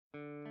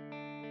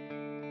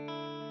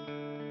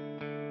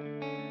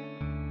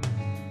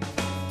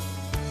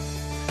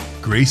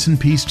Grace and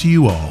peace to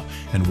you all,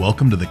 and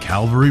welcome to the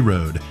Calvary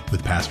Road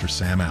with Pastor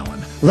Sam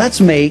Allen. Let's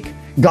make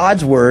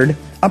God's Word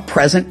a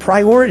present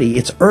priority.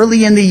 It's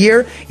early in the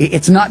year.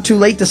 It's not too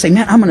late to say,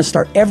 man, I'm going to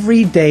start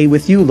every day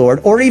with you, Lord.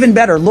 Or even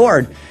better,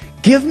 Lord,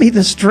 give me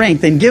the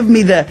strength and give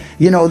me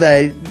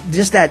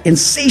just that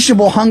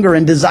insatiable hunger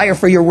and desire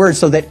for your word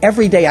so that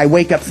every day I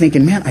wake up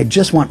thinking, man, I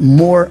just want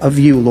more of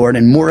you, Lord,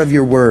 and more of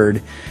your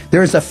word.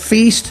 There is a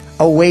feast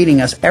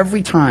awaiting us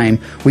every time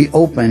we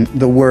open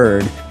the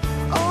word.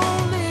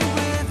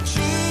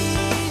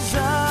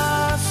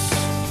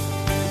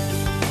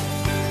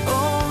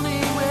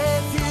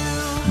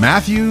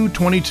 Matthew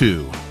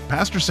 22.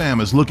 Pastor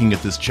Sam is looking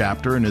at this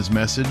chapter in his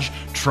message,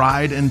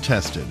 Tried and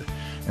Tested.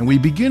 And we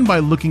begin by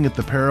looking at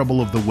the parable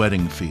of the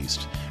wedding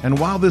feast. And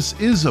while this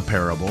is a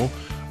parable,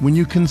 when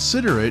you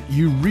consider it,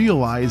 you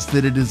realize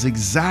that it is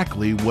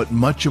exactly what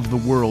much of the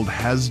world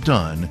has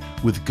done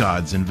with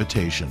God's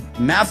invitation.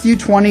 Matthew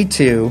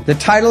 22, the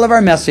title of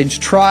our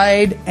message,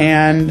 Tried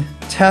and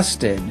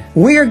Tested.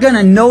 We are going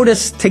to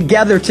notice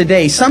together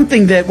today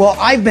something that,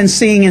 I've been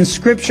seeing in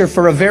Scripture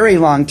for a very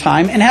long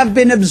time and have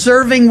been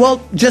observing,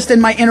 just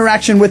in my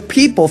interaction with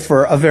people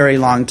for a very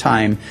long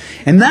time.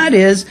 And that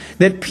is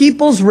that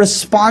people's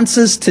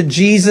responses to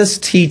Jesus'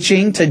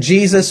 teaching, to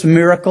Jesus'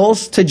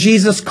 miracles, to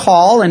Jesus'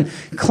 call and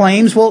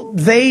claims,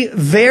 they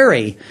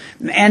vary.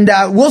 And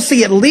we'll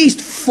see at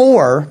least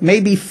 4,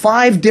 maybe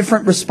 5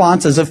 different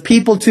responses of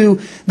people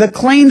to the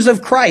claims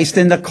of Christ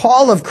and the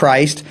call of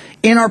Christ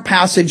in our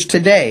passage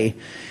today.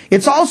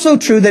 It's also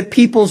true that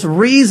people's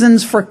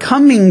reasons for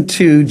coming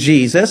to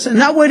Jesus,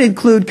 and that would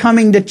include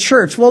coming to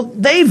church,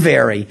 they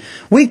vary.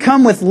 We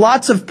come with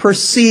lots of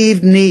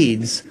perceived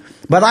needs.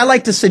 But I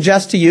like to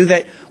suggest to you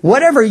that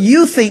whatever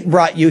you think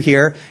brought you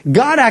here,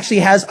 God actually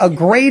has a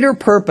greater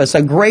purpose,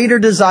 a greater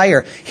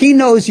desire. He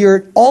knows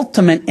your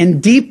ultimate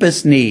and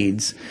deepest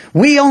needs.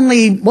 We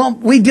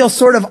deal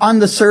sort of on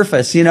the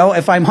surface.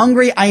 If I'm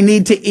hungry, I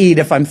need to eat.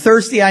 If I'm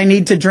thirsty, I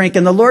need to drink.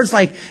 And the Lord's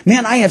like,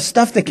 man, I have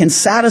stuff that can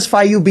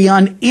satisfy you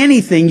beyond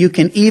anything you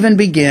can even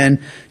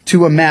begin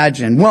to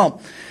imagine.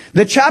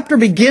 The chapter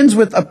begins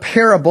with a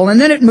parable, and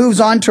then it moves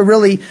on to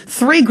really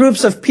 3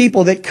 groups of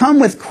people that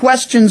come with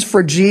questions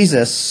for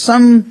Jesus.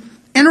 Some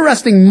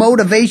interesting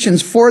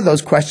motivations for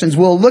those questions.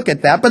 We'll look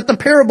at that. But the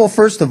parable,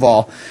 first of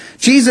all,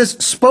 Jesus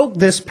spoke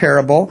this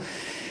parable,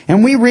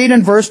 and we read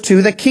in verse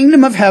 2, "The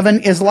kingdom of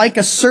heaven is like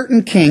a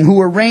certain king who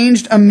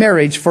arranged a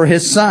marriage for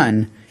his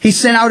son. He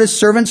sent out his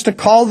servants to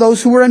call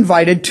those who were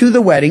invited to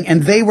the wedding,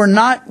 and they were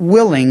not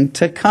willing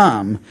to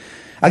come.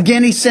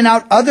 Again, he sent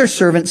out other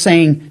servants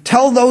saying,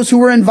 'Tell those who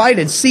were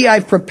invited, see,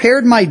 I've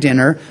prepared my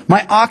dinner.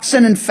 My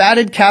oxen and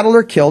fatted cattle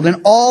are killed, and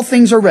all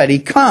things are ready.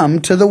 Come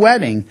to the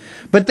wedding.'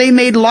 But they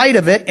made light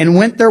of it and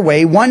went their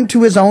way, one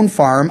to his own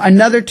farm,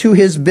 another to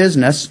his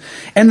business.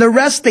 And the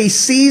rest they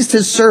seized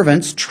his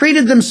servants,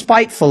 treated them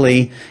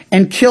spitefully,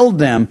 and killed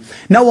them."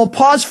 Now we'll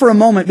pause for a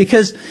moment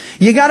because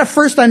you got to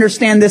first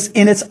understand this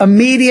in its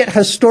immediate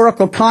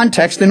historical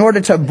context in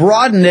order to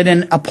broaden it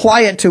and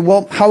apply it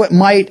to, how it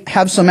might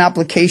have some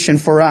application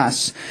for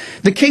us.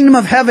 The kingdom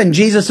of heaven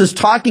Jesus is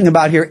talking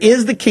about here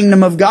is the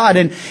kingdom of God.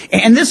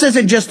 And this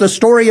isn't just a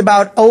story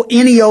about,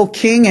 any old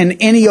king and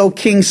any old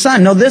king's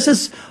son. No, this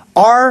is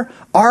our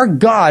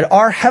God,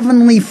 our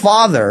heavenly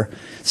Father,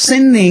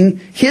 sending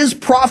his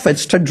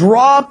prophets to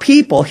draw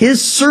people,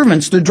 his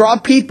servants to draw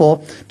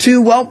people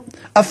to,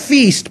 a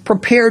feast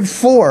prepared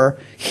for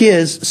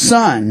his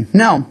son.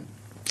 Now,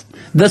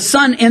 the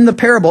son in the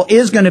parable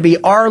is going to be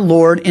our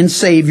Lord and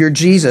Savior,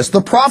 Jesus.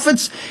 The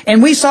prophets,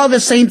 and we saw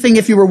the same thing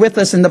if you were with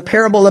us in the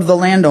parable of the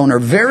landowner.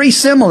 Very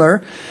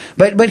similar,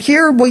 but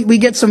here we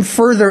get some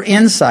further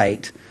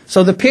insight.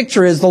 So the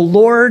picture is the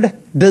Lord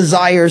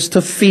desires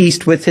to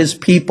feast with his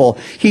people.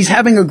 He's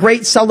having a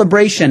great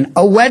celebration,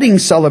 a wedding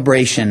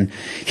celebration.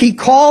 He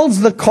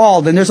calls the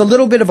called, and there's a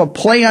little bit of a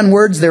play on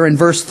words there in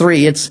verse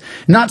 3. It's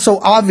not so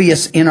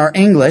obvious in our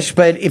English,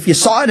 but if you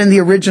saw it in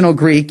the original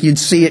Greek, you'd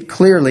see it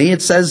clearly.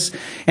 It says,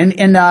 and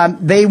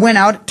they went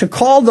out to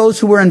call those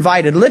who were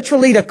invited,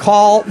 literally to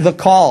call the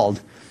called.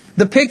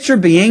 The picture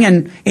being,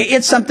 and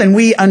it's something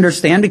we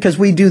understand because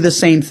we do the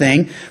same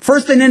thing.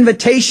 First, an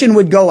invitation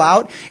would go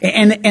out,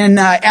 and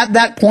at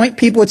that point,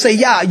 people would say,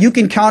 yeah, you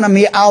can count on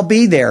me, I'll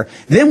be there.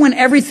 Then when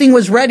everything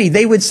was ready,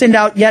 they would send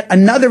out yet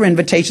another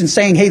invitation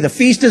saying, hey, the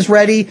feast is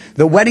ready,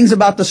 the wedding's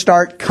about to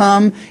start,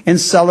 come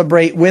and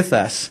celebrate with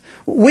us.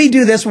 We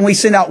do this when we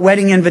send out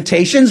wedding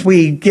invitations.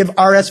 We give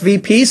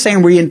RSVP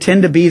saying we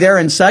intend to be there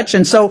and such.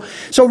 And so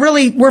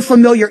really, we're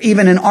familiar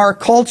even in our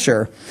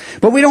culture.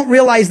 But we don't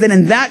realize that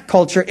in that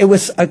culture, it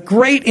was a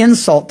great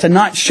insult to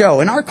not show.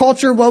 In our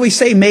culture, we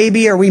say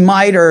maybe or we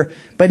might,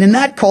 but in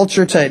that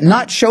culture, to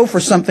not show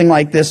for something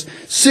like this,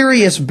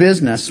 serious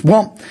business.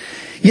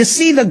 You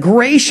see the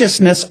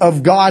graciousness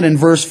of God in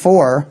verse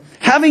 4,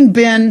 having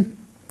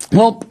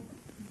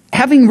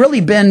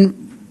really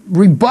been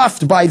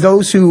rebuffed by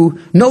those who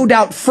no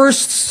doubt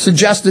first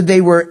suggested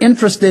they were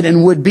interested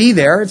and would be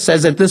there. It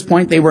says at this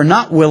point they were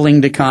not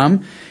willing to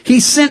come. He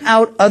sent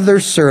out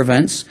other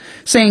servants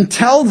saying,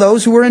 tell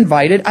those who were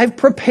invited, I've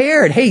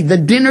prepared. Hey, the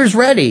dinner's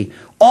ready.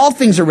 All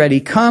things are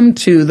ready. Come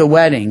to the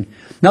wedding.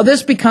 Now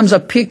this becomes a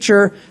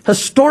picture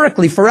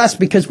historically for us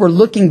because we're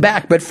looking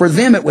back, but for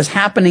them it was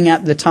happening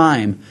at the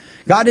time.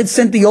 God had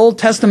sent the Old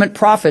Testament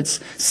prophets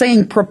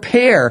saying,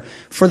 prepare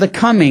for the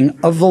coming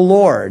of the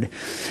Lord.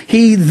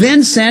 He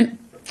then sent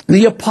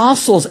the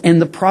apostles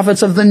and the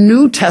prophets of the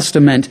New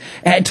Testament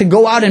to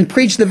go out and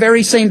preach the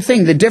very same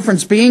thing. The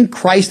difference being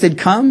Christ had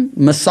come,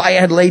 Messiah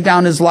had laid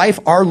down his life,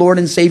 our Lord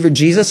and Savior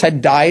Jesus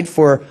had died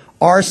for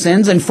our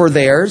sins and for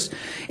theirs.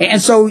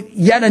 And so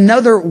yet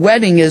another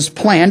wedding is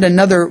planned,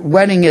 another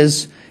wedding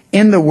is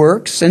in the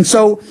works. And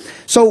so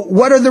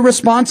what are the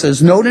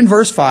responses? Note in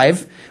verse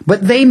 5,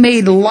 but they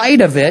made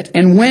light of it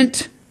and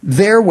went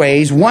their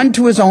ways, one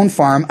to his own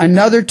farm,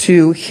 another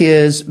to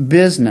his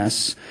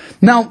business.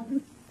 Now,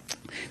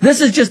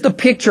 this is just a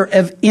picture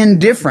of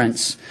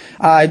indifference.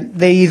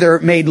 They either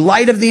made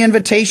light of the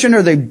invitation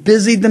or they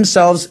busied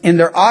themselves in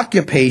their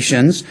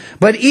occupations.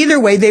 But either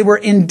way, they were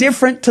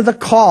indifferent to the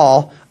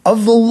call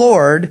of the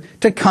Lord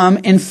to come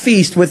and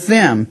feast with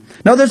them.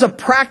 Now, there's a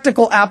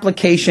practical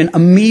application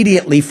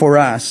immediately for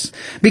us,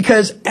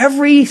 because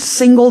every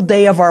single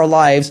day of our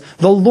lives,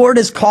 the Lord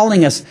is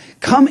calling us,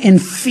 come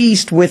and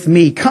feast with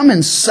me, come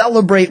and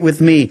celebrate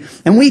with me.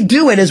 And we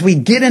do it as we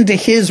get into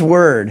His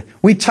Word.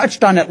 We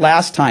touched on it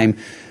last time.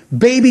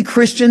 Baby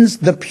Christians,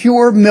 the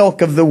pure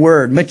milk of the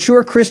Word.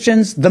 Mature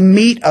Christians, the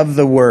meat of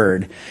the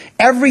Word.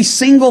 Every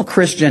single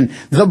Christian,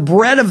 the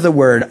bread of the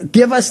Word.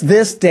 Give us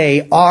this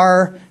day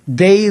our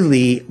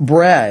daily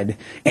bread.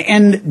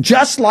 And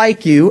just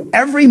like you,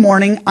 every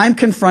morning I'm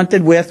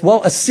confronted with,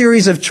 a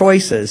series of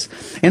choices.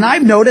 And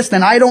I've noticed,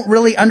 and I don't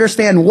really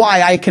understand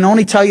why, I can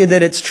only tell you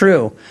that it's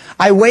true.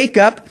 I wake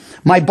up,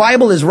 my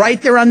Bible is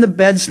right there on the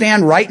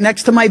bedstand, right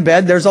next to my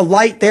bed. There's a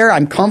light there.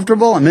 I'm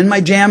comfortable. I'm in my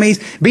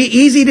jammies. Be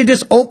easy to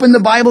just open the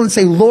Bible and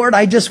say, Lord,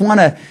 I just want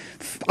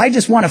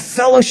to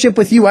fellowship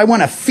with you. I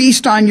want to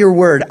feast on your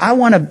word. I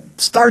want to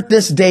start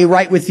this day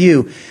right with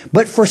you.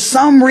 But for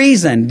some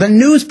reason, the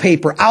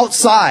newspaper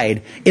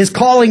outside is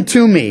calling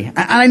to me. And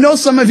I know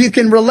some of you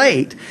can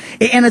relate.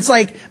 And it's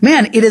like,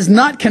 man, it is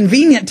not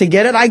convenient to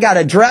get it. I got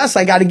to dress.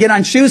 I got to get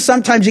on shoes.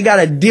 Sometimes you got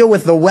to deal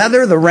with the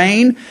weather, the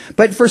rain.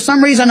 But for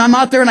some reason, I'm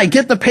out there and I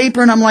get the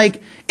paper and I'm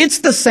like, it's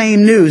the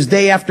same news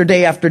day after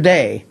day after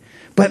day.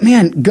 But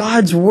man,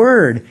 God's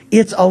Word,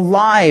 it's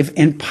alive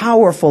and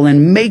powerful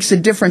and makes a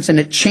difference and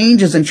it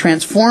changes and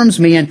transforms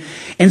me.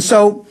 And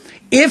so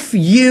if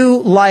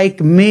you,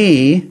 like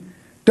me,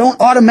 don't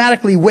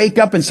automatically wake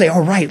up and say,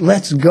 all right,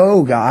 let's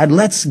go, God,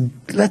 let's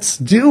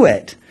do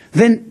it,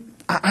 then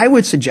I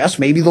would suggest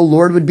maybe the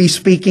Lord would be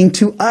speaking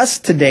to us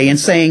today and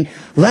saying,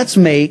 let's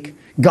make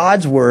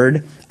God's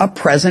Word a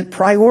present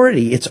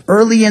priority. It's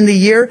early in the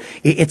year.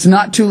 It's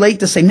not too late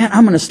to say, man,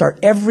 I'm going to start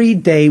every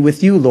day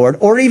with you, Lord.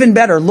 Or even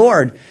better,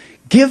 Lord,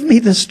 give me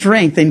the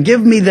strength and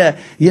give me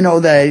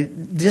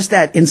just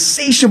that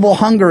insatiable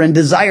hunger and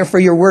desire for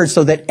your word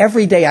so that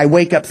every day I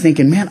wake up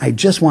thinking, man, I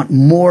just want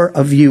more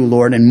of you,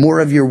 Lord, and more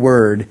of your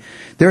word.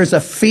 There is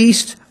a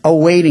feast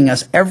awaiting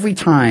us every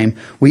time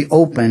we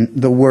open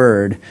the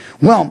Word.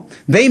 Well,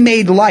 they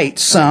made light,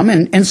 some,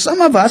 and some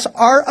of us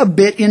are a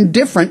bit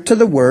indifferent to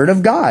the Word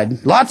of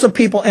God. Lots of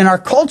people in our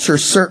culture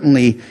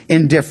certainly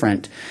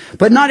indifferent.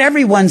 But not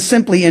everyone's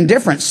simply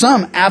indifferent.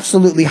 Some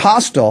absolutely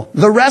hostile.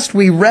 The rest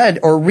we read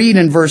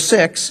in verse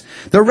 6.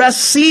 The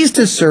rest seized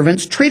his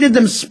servants, treated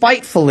them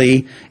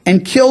spitefully,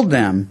 and killed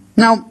them.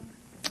 Now,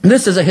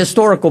 this is a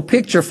historical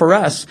picture for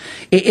us.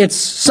 It's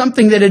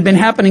something that had been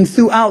happening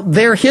throughout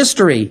their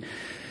history.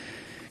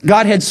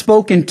 God had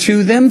spoken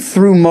to them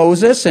through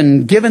Moses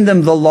and given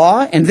them the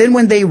law. And then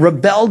when they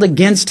rebelled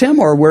against him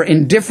or were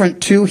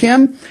indifferent to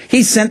him,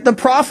 he sent the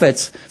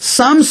prophets.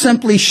 Some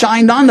simply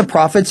shined on the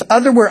prophets.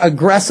 Others were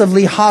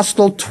aggressively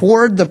hostile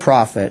toward the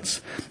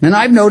prophets. And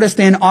I've noticed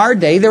in our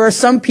day, there are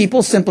some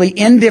people simply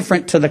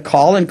indifferent to the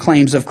call and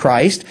claims of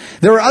Christ.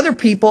 There are other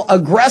people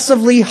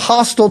aggressively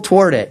hostile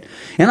toward it.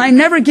 And I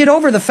never get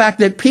over the fact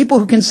that people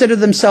who consider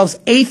themselves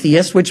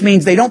atheists, which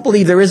means they don't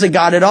believe there is a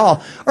God at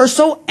all, are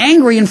so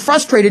angry and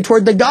frustrated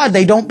toward the God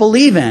they don't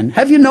believe in.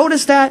 Have you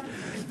noticed that?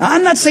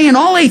 I'm not saying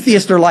all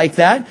atheists are like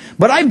that,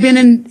 but I've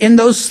been in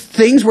those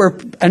things where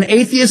an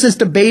atheist is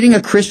debating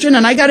a Christian,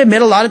 and I got to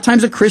admit, a lot of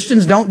times the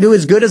Christians don't do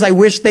as good as I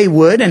wish they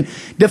would in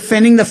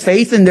defending the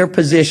faith in their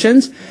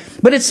positions.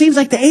 But it seems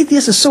like the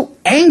atheist is so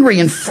angry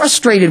and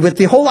frustrated with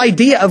the whole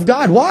idea of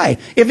God. Why?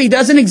 If he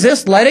doesn't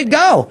exist, let it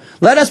go.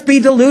 Let us be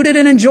deluded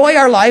and enjoy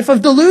our life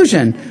of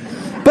delusion.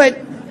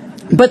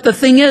 But the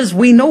thing is,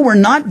 we know we're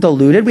not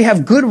deluded. We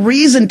have good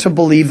reason to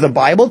believe the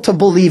Bible, to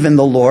believe in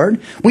the Lord.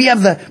 We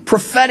have the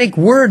prophetic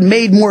word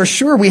made more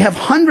sure. We have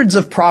hundreds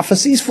of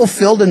prophecies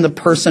fulfilled in the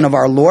person of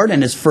our Lord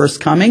and His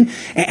first coming,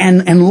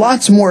 and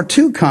lots more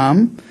to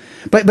come.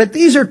 But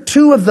these are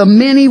two of the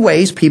many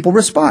ways people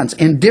respond: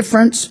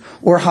 indifference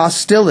or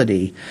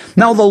hostility.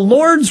 Now, the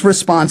Lord's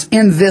response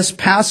in this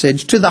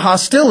passage to the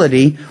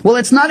hostility, well,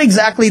 it's not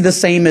exactly the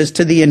same as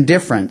to the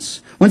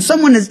indifference. When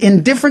someone is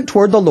indifferent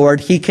toward the Lord,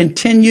 He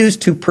continues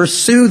to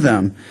pursue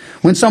them.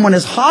 When someone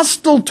is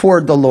hostile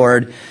toward the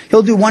Lord,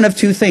 He'll do one of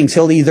two things.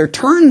 He'll either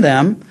turn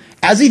them,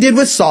 as He did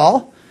with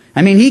Saul,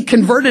 I mean, he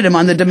converted him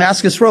on the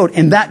Damascus road,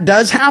 and that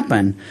does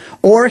happen.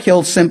 Or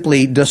he'll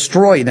simply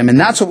destroy them. And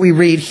that's what we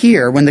read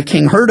here. When the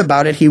king heard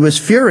about it, he was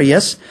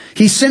furious.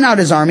 He sent out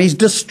his armies,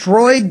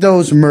 destroyed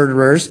those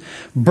murderers,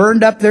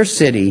 burned up their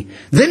city.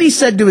 Then he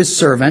said to his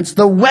servants,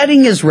 the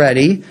wedding is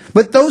ready,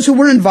 but those who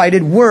were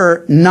invited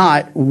were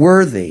not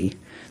worthy.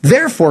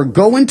 Therefore,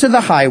 go into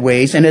the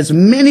highways, and as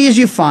many as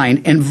you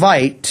find,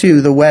 invite to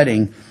the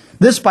wedding.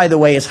 This, by the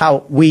way, is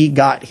how we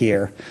got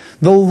here.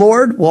 The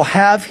Lord will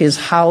have his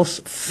house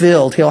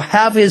filled. He'll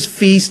have his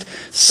feast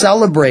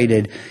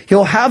celebrated.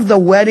 He'll have the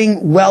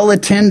wedding well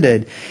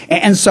attended.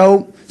 And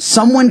so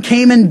someone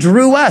came and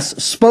drew us,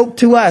 spoke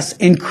to us,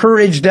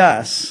 encouraged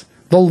us.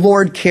 The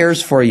Lord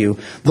cares for you.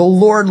 The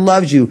Lord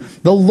loves you.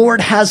 The Lord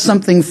has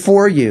something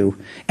for you.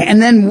 And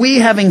then we,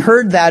 having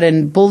heard that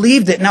and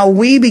believed it, now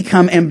we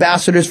become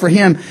ambassadors for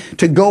him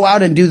to go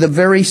out and do the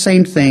very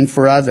same thing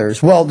for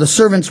others. Well, the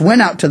servants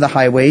went out to the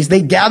highways.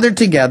 They gathered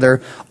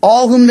together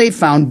all whom they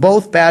found,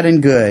 both bad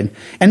and good.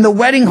 And the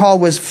wedding hall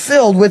was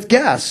filled with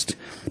guests.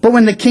 But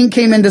when the king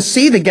came in to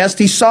see the guest,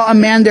 he saw a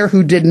man there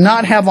who did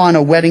not have on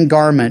a wedding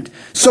garment.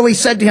 So he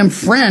said to him,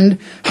 friend,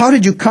 how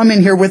did you come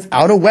in here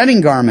without a wedding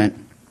garment?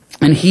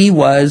 And he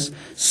was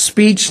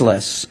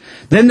speechless.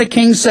 Then the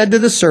king said to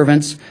the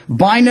servants,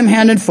 bind him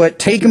hand and foot,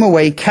 take him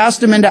away,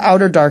 cast him into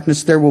outer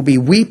darkness. There will be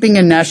weeping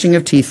and gnashing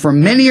of teeth, for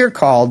many are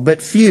called,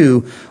 but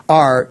few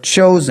are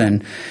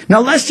chosen.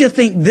 Now, lest you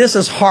think this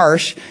is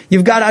harsh,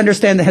 you've got to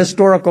understand the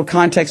historical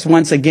context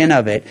once again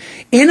of it.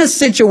 In a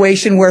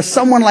situation where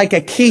someone like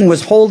a king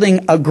was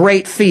holding a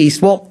great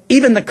feast, well,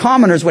 even the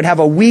commoners would have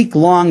a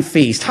week-long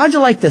feast. How'd you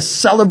like to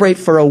celebrate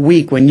for a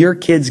week when your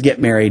kids get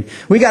married?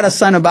 We got a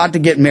son about to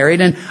get married,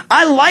 and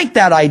I like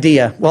that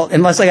idea. Well,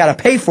 unless I got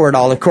to pay for it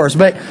all, of course.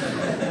 But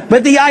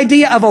the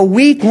idea of a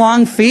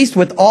week-long feast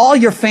with all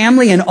your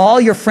family and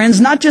all your friends,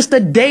 not just a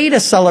day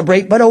to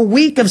celebrate, but a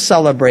week of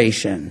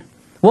celebration.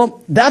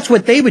 Well, that's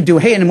what they would do.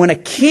 Hey, and when a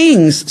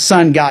king's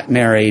son got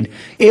married,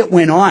 it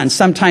went on,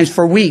 sometimes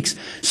for weeks.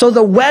 So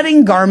the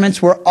wedding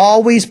garments were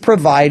always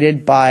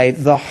provided by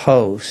the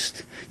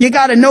host. You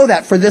got to know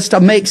that for this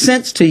to make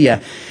sense to you.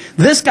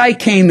 This guy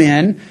came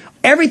in.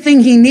 Everything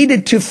he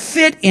needed to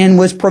fit in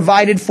was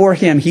provided for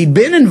him. He'd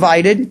been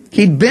invited,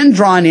 he'd been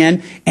drawn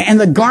in, and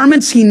the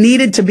garments he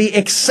needed to be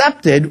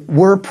accepted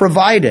were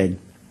provided.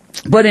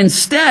 But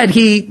instead,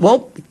 he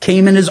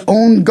came in his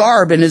own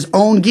garb, in his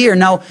own gear.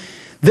 Now,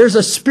 there's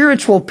a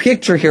spiritual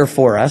picture here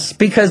for us,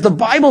 because the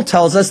Bible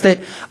tells us that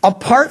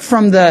apart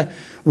from the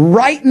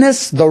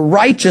righteousness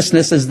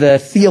is the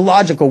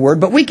theological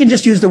word, but we can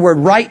just use the word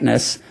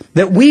rightness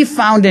that we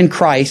found in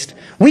Christ.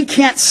 We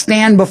can't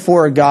stand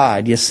before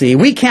God, you see.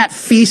 We can't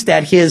feast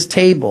at his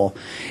table.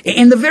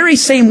 In the very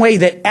same way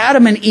that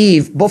Adam and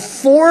Eve,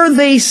 before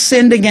they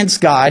sinned against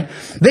God,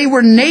 they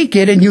were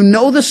naked, and you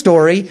know the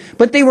story,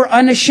 but they were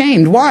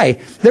unashamed. Why?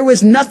 There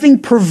was nothing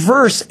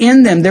perverse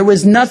in them. There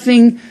was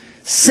nothing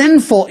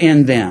sinful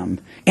in them.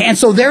 And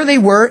so there they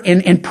were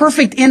in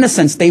perfect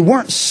innocence. They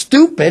weren't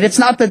stupid. It's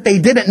not that they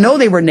didn't know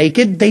they were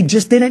naked. They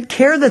just didn't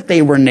care that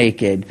they were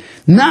naked.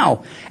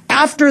 Now,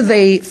 after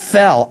they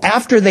fell,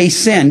 after they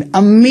sinned,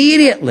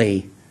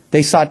 immediately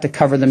they sought to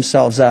cover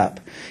themselves up.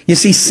 You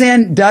see,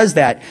 sin does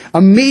that.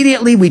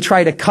 Immediately we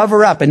try to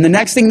cover up, and the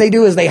next thing they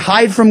do is they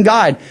hide from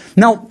God.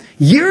 Now,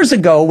 years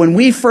ago, when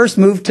we first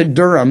moved to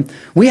Durham,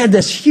 we had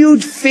this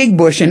huge fig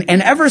bush, and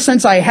ever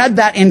since I had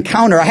that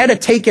encounter, I had to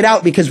take it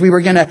out because we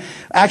were going to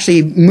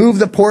actually move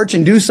the porch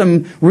and do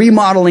some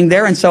remodeling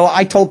there. And so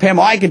I told Pam,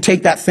 I could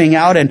take that thing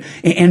out. And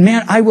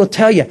man, I will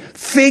tell you,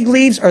 fig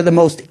leaves are the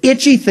most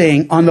itchy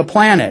thing on the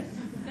planet.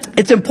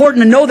 It's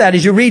important to know that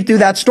as you read through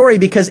that story,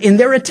 because in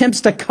their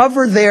attempts to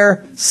cover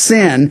their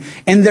sin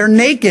and their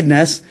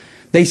nakedness,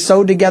 they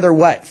sewed together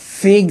what?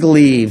 Fig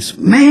leaves.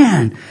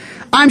 Man,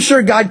 I'm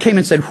sure God came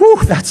and said,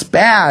 whew, that's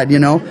bad,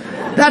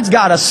 That's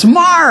got us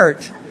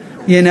smart,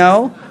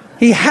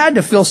 He had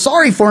to feel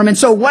sorry for him. And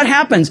so what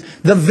happens?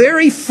 The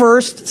very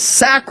first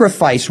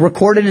sacrifice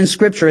recorded in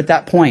Scripture at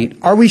that point,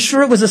 are we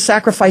sure it was a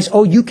sacrifice?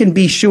 Oh, you can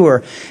be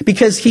sure.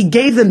 Because he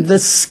gave them the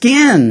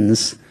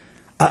skins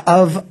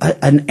of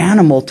an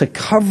animal to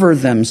cover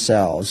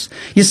themselves.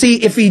 You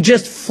see, if he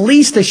just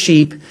fleeced a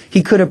sheep,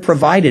 he could have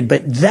provided.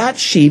 But that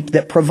sheep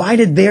that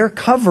provided their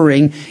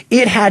covering,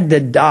 it had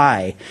to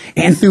die.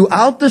 And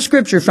throughout the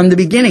Scripture, from the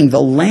beginning,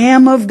 the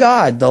Lamb of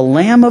God, the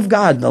Lamb of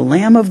God, the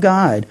Lamb of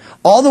God,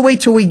 all the way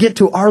till we get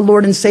to our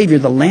Lord and Savior,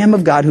 the Lamb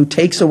of God who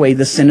takes away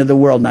the sin of the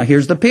world. Now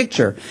here's the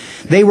picture.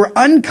 They were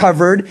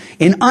uncovered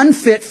and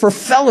unfit for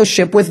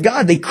fellowship with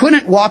God. They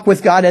couldn't walk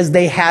with God as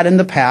they had in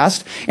the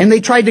past, and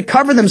they tried to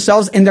cover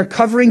themselves, and their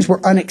coverings were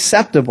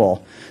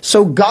unacceptable.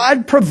 So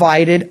God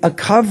provided a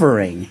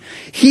covering.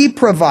 He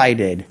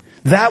provided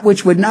that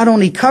which would not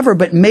only cover,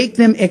 but make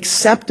them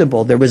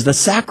acceptable. There was the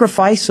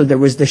sacrifice, so there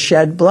was the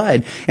shed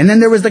blood. And then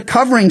there was the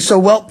covering,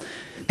 so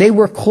they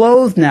were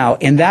clothed now,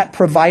 and that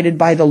provided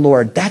by the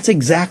Lord. That's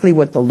exactly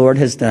what the Lord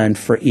has done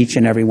for each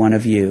and every one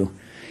of you.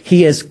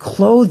 He has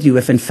clothed you,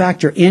 if in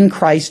fact you're in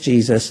Christ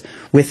Jesus,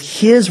 with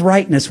His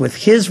rightness, with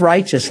His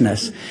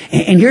righteousness.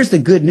 And here's the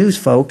good news,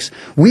 folks.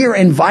 We are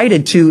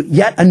invited to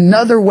yet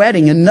another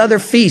wedding, another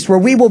feast, where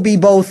we will be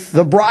both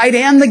the bride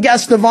and the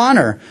guest of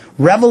honor.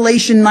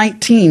 Revelation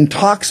 19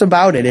 talks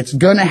about it. It's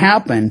going to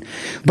happen.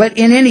 But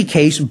in any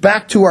case,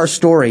 back to our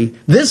story.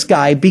 This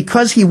guy,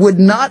 because he would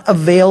not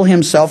avail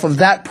himself of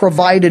that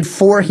provided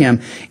for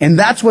him, and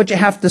that's what you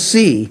have to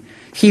see,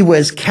 he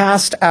was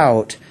cast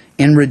out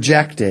and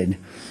rejected.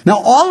 Now,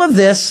 all of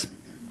this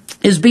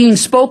is being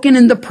spoken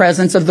in the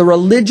presence of the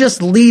religious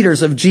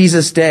leaders of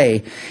Jesus'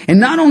 day. And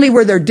not only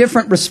were there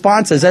different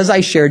responses, as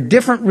I shared,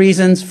 different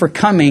reasons for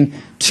coming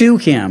to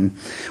Him.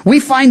 We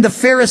find the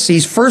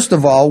Pharisees, first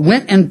of all,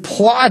 went and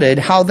plotted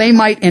how they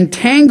might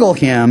entangle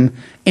Him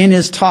in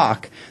His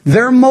talk.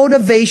 Their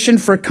motivation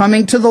for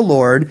coming to the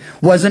Lord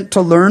wasn't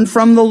to learn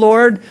from the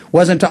Lord,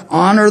 wasn't to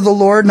honor the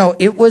Lord. No,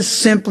 it was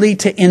simply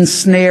to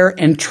ensnare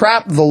and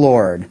trap the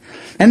Lord.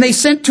 And they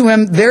sent to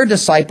Him their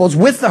disciples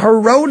with the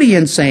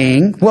Herodians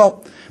saying,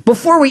 well,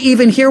 before we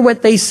even hear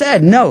what they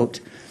said,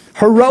 note,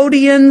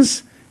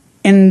 Herodians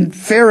and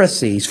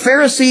Pharisees.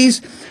 Pharisees,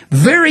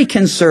 very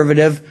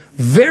conservative,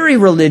 very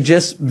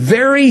religious,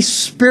 very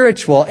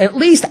spiritual, at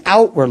least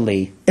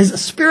outwardly,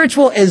 as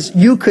spiritual as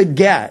you could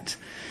get.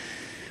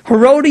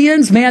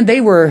 Herodians, man,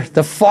 they were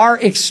the far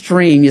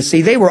extreme, you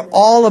see. They were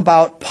all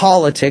about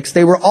politics.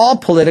 They were all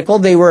political.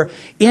 They were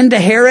into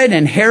Herod,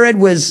 and Herod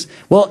was,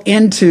 well,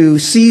 into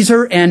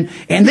Caesar, and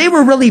they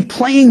were really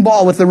playing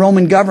ball with the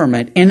Roman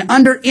government. And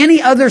under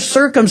any other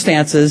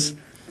circumstances,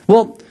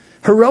 well,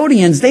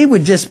 Herodians, they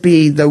would just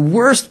be the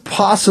worst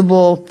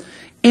possible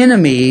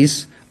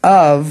enemies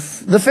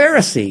of the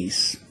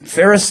Pharisees.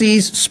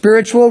 Pharisees,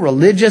 spiritual,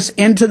 religious,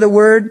 into the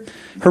Word.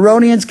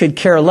 Herodians could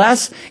care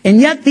less.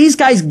 And yet these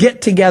guys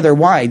get together.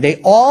 Why?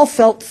 They all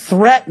felt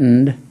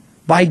threatened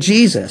by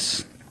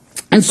Jesus.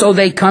 And so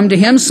they come to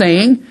Him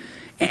saying,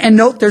 and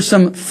note there's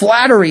some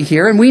flattery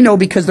here, and we know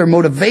because their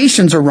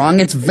motivations are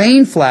wrong, it's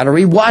vain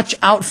flattery. Watch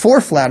out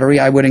for flattery,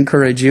 I would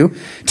encourage you.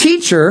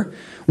 Teacher,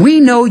 we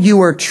know you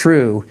are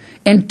true,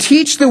 and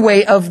teach the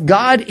way of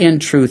God in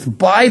truth.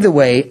 By the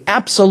way,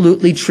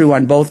 absolutely true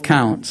on both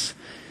counts.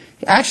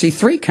 Actually,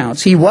 3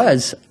 counts. He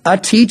was a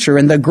teacher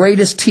and the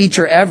greatest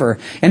teacher ever.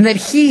 And that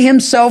He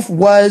Himself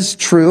was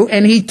true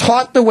and He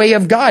taught the way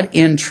of God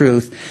in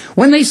truth.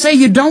 When they say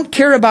you don't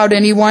care about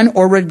anyone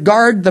or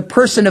regard the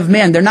person of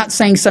men, they're not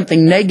saying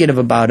something negative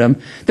about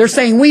him. They're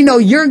saying, we know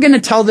you're going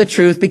to tell the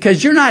truth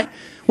because you're not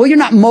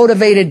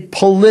motivated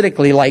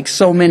politically like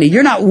so many.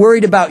 You're not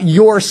worried about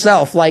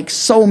yourself like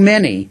so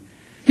many.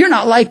 You're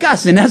not like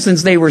us, in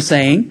essence, they were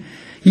saying.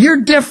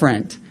 You're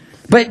different.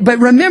 But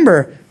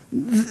remember,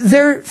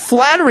 they're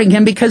flattering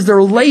Him because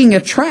they're laying a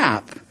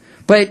trap.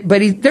 But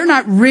they're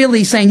not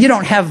really saying you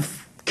don't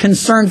have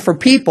concern for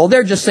people.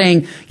 They're just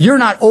saying you're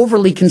not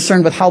overly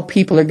concerned with how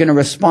people are going to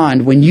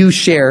respond when you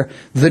share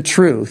the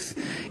truth.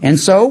 And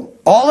so,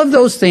 all of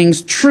those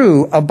things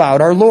true about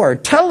our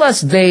Lord. Tell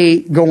us, they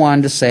go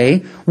on to say,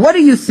 what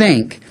do you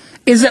think?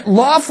 Is it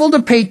lawful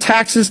to pay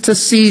taxes to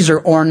Caesar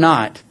or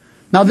not?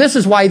 Now, this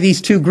is why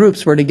these two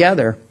groups were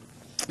together.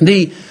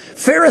 The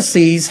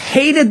Pharisees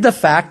hated the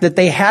fact that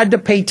they had to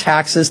pay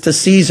taxes to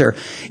Caesar.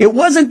 It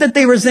wasn't that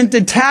they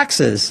resented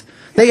taxes.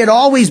 They had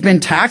always been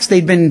taxed.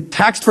 They'd been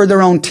taxed for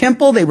their own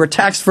temple. They were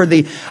taxed for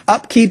the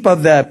upkeep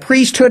of the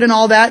priesthood and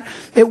all that.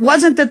 It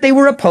wasn't that they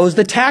were opposed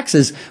to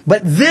taxes.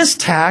 But this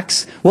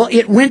tax, well,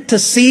 it went to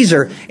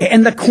Caesar.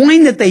 And the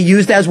coin that they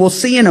used, as we'll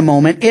see in a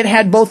moment, it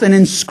had both an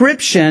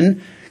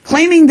inscription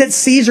claiming that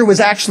Caesar was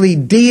actually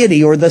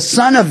deity or the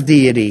son of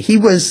deity. He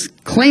was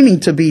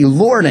claiming to be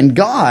Lord and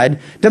God,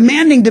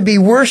 demanding to be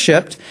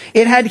worshipped.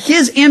 It had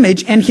His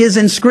image and His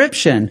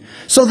inscription.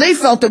 So they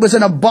felt it was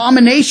an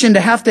abomination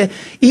to have to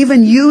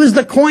even use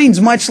the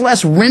coins, much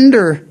less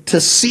render to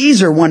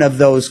Caesar one of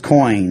those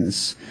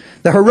coins.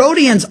 The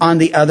Herodians, on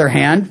the other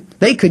hand,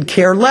 they could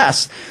care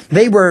less.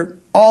 They were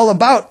all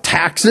about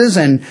taxes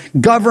and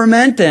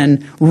government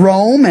and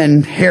Rome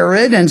and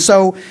Herod. And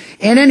so,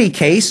 in any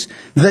case,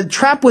 the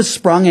trap was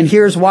sprung, and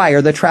here's why,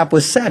 or the trap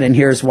was set, and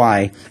here's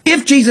why.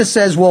 If Jesus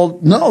says, well,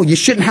 no, you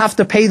shouldn't have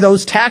to pay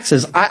those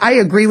taxes, I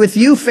agree with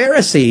you,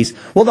 Pharisees.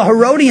 Well, the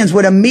Herodians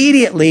would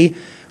immediately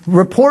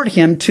report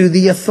Him to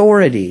the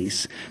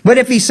authorities. But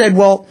if He said,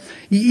 well,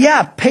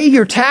 yeah, pay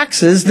your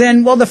taxes,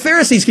 then, well, the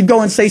Pharisees could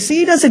go and say, see,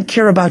 He doesn't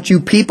care about you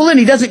people, and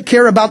He doesn't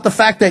care about the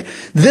fact that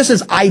this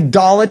is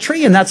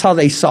idolatry, and that's how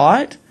they saw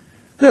it.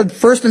 The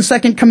first and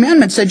second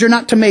commandment said you're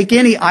not to make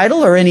any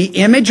idol or any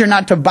image, you're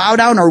not to bow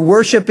down or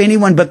worship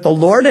anyone but the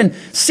Lord, and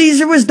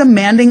Caesar was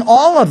demanding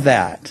all of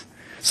that.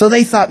 So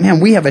they thought, man,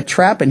 we have a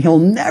trap and he'll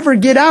never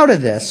get out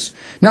of this.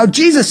 Now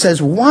Jesus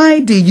says, why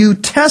do you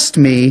test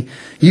me,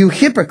 you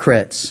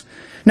hypocrites?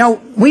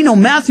 Now, we know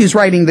Matthew's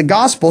writing the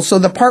gospel, so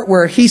the part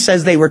where he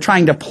says they were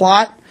trying to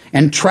plot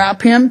and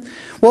trap him?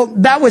 Well,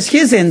 that was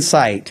his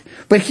insight.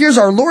 But here's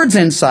our Lord's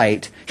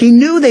insight. He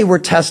knew they were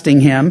testing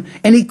him,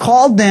 and he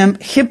called them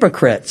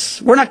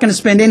hypocrites. We're not going to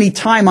spend any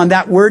time on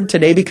that word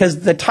today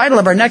because the title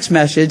of our next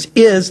message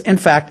is, in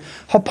fact,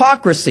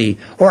 hypocrisy,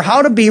 or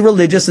how to be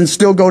religious and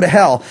still go to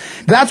hell.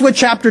 That's what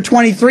chapter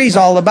 23 is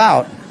all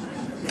about.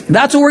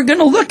 That's what we're going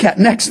to look at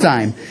next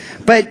time.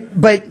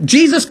 But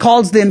Jesus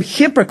calls them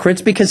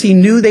hypocrites because he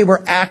knew they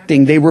were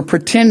acting, they were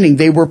pretending,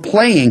 they were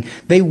playing.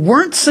 They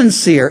weren't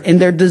sincere in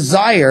their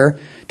desire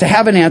to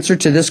have an answer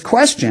to this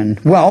question.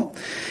 Well,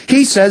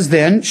 he says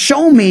then,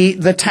 show me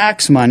the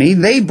tax money.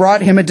 They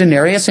brought him a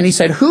denarius, and he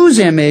said, whose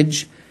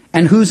image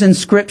and whose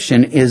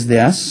inscription is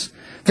this?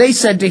 They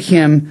said to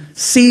him,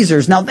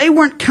 Caesar's. Now, they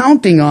weren't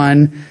counting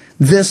on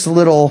this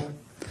little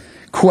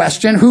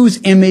question,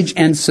 whose image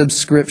and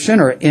subscription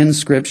or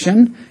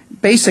inscription.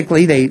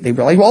 Basically, they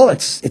realize, well,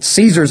 it's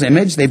Caesar's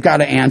image. They've got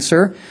to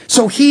answer.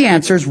 So he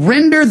answers,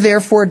 render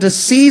therefore to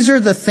Caesar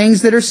the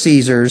things that are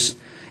Caesar's,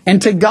 and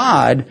to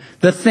God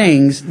the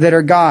things that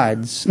are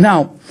God's.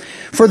 Now,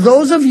 for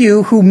those of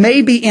you who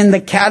may be in the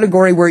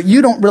category where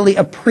you don't really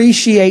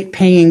appreciate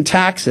paying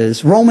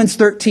taxes, Romans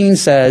 13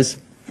 says,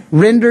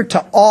 render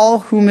to all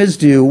whom is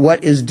due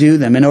what is due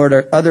them. In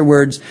other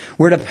words,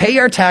 we're to pay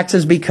our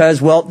taxes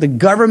because, well, the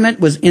government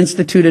was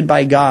instituted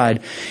by God.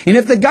 And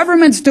if the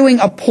government's doing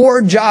a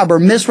poor job or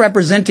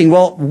misrepresenting,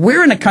 well,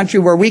 we're in a country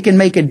where we can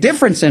make a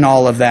difference in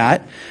all of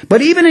that.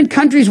 But even in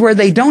countries where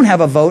they don't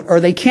have a vote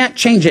or they can't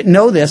change it,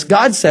 know this,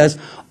 God says,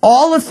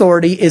 all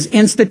authority is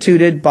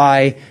instituted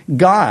by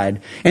God.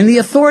 And the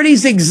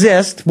authorities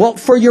exist, well,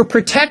 for your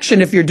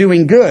protection if you're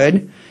doing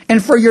good,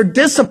 and for your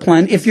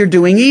discipline if you're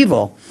doing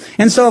evil.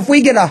 And so if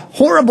we get a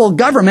horrible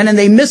government and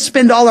they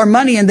misspend all our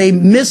money and they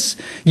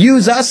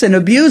misuse us and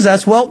abuse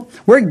us, well,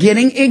 we're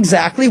getting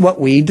exactly what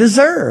we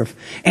deserve.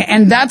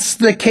 And that's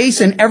the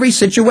case in every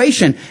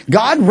situation.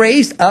 God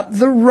raised up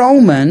the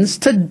Romans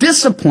to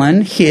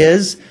discipline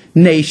his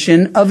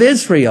nation of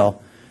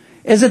Israel.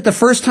 Is it the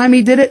first time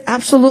he did it?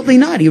 Absolutely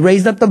not. He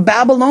raised up the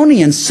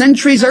Babylonians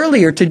centuries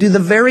earlier to do the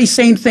very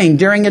same thing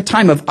during a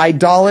time of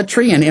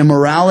idolatry and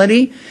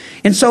immorality.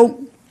 And so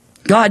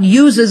God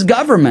uses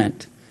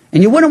government.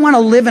 And you wouldn't want to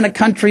live in a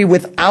country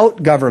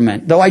without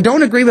government. Though I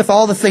don't agree with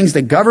all the things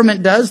that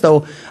government does,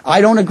 though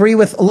I don't agree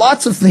with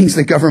lots of things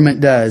that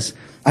government does.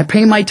 I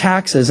pay my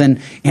taxes, and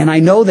I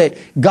know that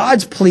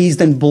God's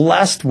pleased and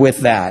blessed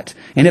with that.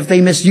 And if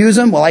they misuse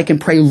them, well, I can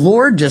pray,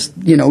 Lord, just,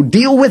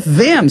 deal with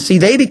them. See,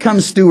 they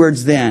become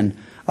stewards then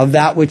of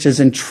that which is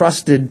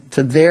entrusted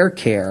to their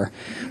care.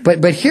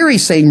 But here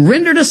he's saying,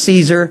 render to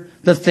Caesar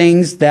the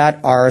things that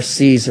are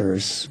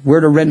Caesar's.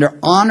 We're to render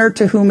honor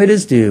to whom it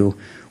is due.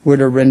 We're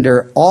to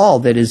render all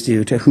that is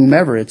due to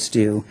whomever it's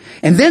due.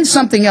 And then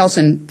something else,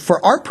 and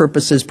for our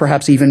purposes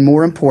perhaps even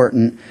more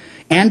important,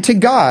 and to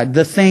God,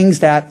 the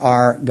things that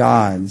are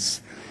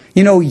God's.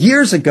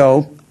 Years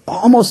ago,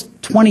 almost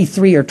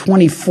 23 or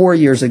 24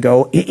 years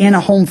ago, in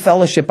a home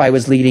fellowship I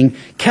was leading,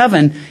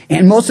 Kevin,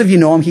 and most of you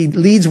know him, he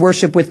leads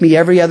worship with me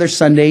every other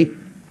Sunday.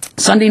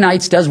 Sunday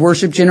nights does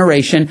Worship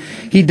Generation.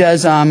 He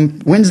does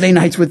Wednesday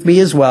nights with me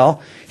as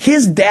well.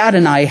 His dad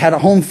and I had a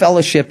home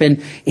fellowship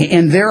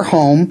in their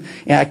home.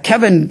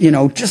 Kevin,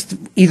 just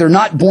either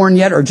not born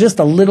yet or just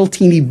a little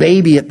teeny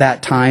baby at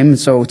that time.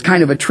 So it's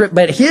kind of a trip.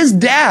 But his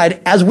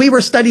dad, as we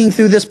were studying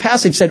through this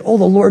passage, said, oh,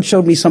 the Lord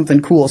showed me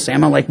something cool,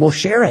 Sam. I'm like, well,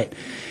 share it.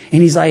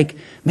 And he's like,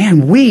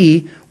 man,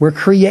 we were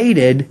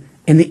created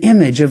in the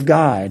image of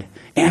God.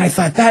 And I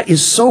thought that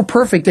is so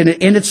perfect. And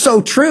it's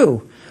so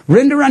true.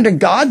 Render unto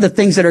God the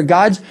things that are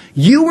God's.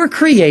 You were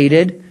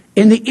created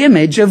in the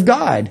image of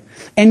God.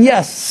 And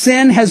yes,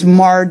 sin has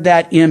marred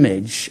that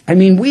image. I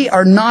mean, we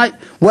are not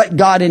what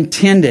God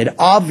intended,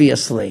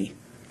 obviously.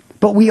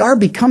 But we are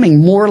becoming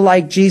more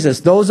like Jesus.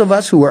 Those of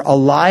us who are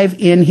alive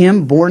in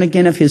Him, born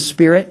again of His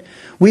Spirit,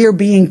 we are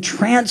being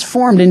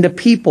transformed into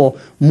people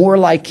more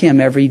like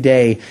Him every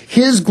day.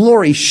 His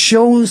glory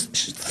shows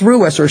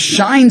through us or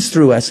shines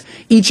through us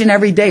each and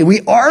every day.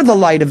 We are the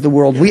light of the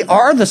world. We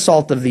are the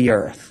salt of the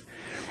earth.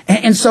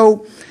 And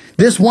so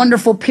this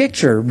wonderful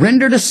picture,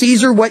 render to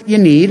Caesar what you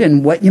need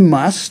and what you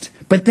must,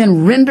 but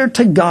then render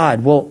to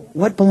God. Well,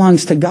 what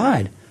belongs to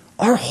God?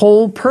 Our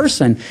whole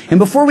person. And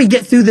before we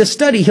get through this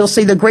study, he'll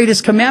say the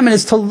greatest commandment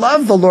is to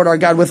love the Lord our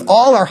God with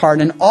all our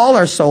heart and all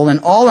our soul and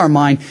all our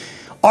mind.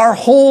 Our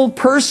whole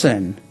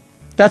person.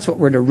 That's what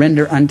we're to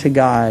render unto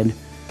God.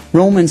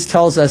 Romans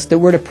tells us that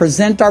we're to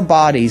present our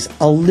bodies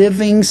a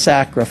living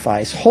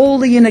sacrifice,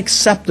 holy and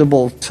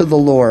acceptable to the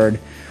Lord,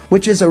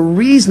 which is a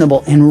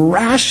reasonable and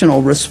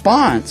rational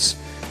response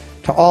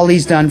to all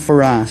He's done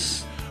for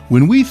us.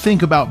 When we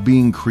think about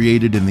being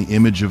created in the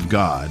image of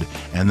God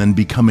and then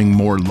becoming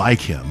more like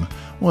Him,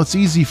 well, it's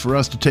easy for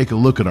us to take a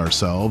look at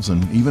ourselves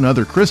and even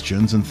other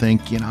Christians and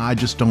think, I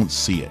just don't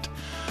see it.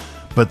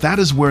 But that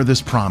is where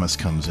this promise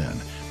comes in.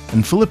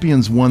 In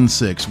Philippians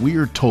 1:6, we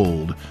are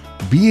told,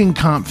 being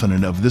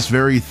confident of this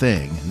very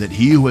thing, that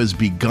He who has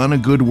begun a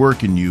good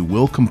work in you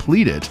will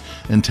complete it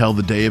until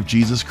the day of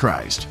Jesus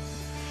Christ.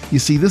 You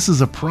see, this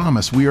is a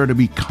promise we are to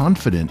be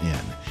confident in.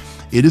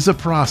 It is a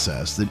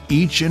process that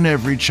each and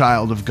every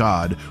child of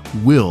God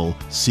will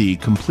see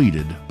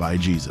completed by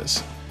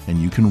Jesus, and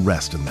you can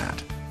rest in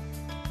that.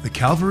 The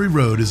Calvary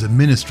Road is a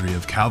ministry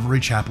of Calvary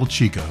Chapel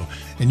Chico,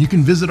 and you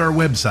can visit our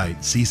website,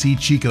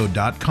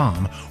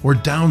 ccchico.com, or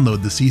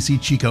download the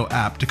CC Chico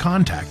app to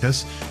contact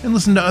us and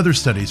listen to other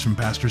studies from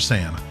Pastor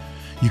Sam.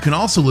 You can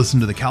also listen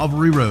to The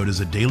Calvary Road as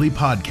a daily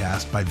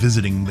podcast by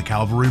visiting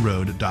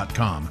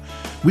thecalvaryroad.com.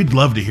 We'd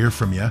love to hear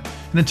from you,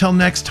 and until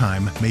next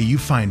time, may you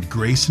find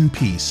grace and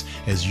peace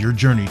as your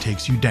journey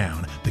takes you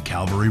down the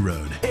Calvary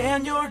Road.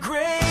 And your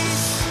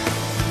grace